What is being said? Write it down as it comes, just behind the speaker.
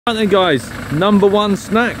Right then guys, #1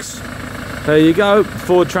 snacks. There you go,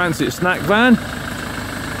 Ford Transit snack van.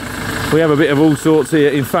 We have a bit of all sorts here.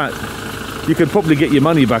 In fact, you could probably get your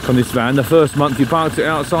money back on this van the first month you parked it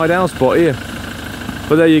outside our spot here.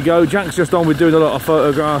 But there you go, Jack's just on with doing a lot of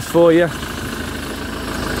photographs for you.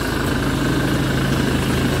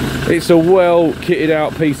 It's a well kitted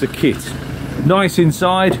out piece of kit. Nice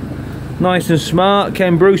inside, nice and smart.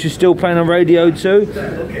 Ken Bruce is still playing on Radio 2.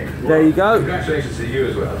 There you go. Congratulations to you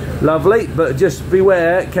as well. Lovely, but just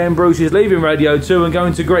beware, Ken Bruce is leaving Radio 2 and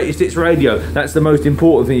going to Greatest Hits Radio. That's the most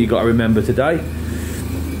important thing you've got to remember today.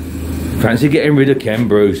 Fancy getting rid of Ken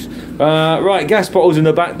Bruce. Right, gas bottles in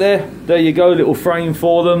the back there. There you go, little frame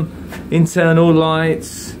for them. Internal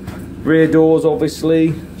lights, rear doors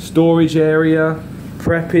obviously, storage area,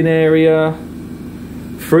 prepping area,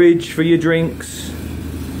 fridge for your drinks.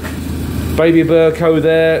 Baby Burko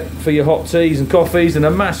there for your hot teas and coffees, and a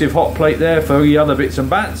massive hot plate there for your other bits and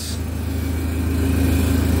bats.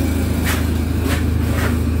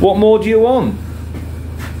 What more do you want?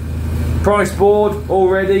 Price board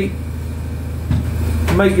already.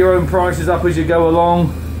 Make your own prices up as you go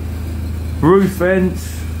along. Roof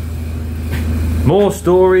vents. More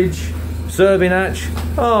storage. Serving hatch.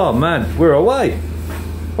 Oh man, we're away.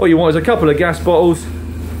 All you want is a couple of gas bottles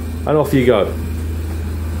and off you go.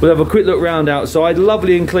 We'll have a quick look round outside.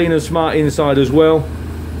 Lovely and clean and smart inside as well.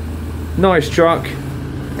 Nice truck.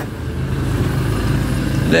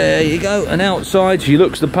 There you go. And outside she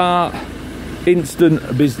looks the part.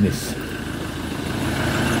 Instant business.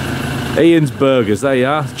 Ian's Burgers, there you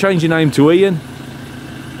are. Change your name to Ian.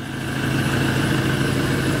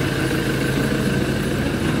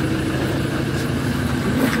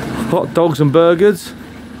 Hot dogs and burgers.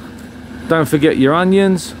 Don't forget your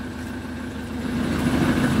onions.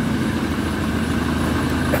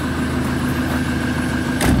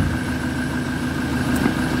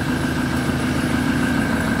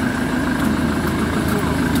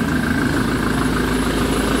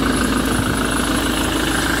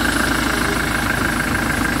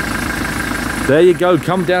 There you go,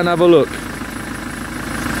 come down, have a look.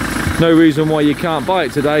 No reason why you can't buy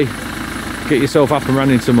it today. Get yourself up and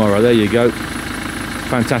running tomorrow. There you go.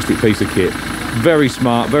 Fantastic piece of kit. Very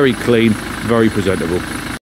smart, very clean, very presentable.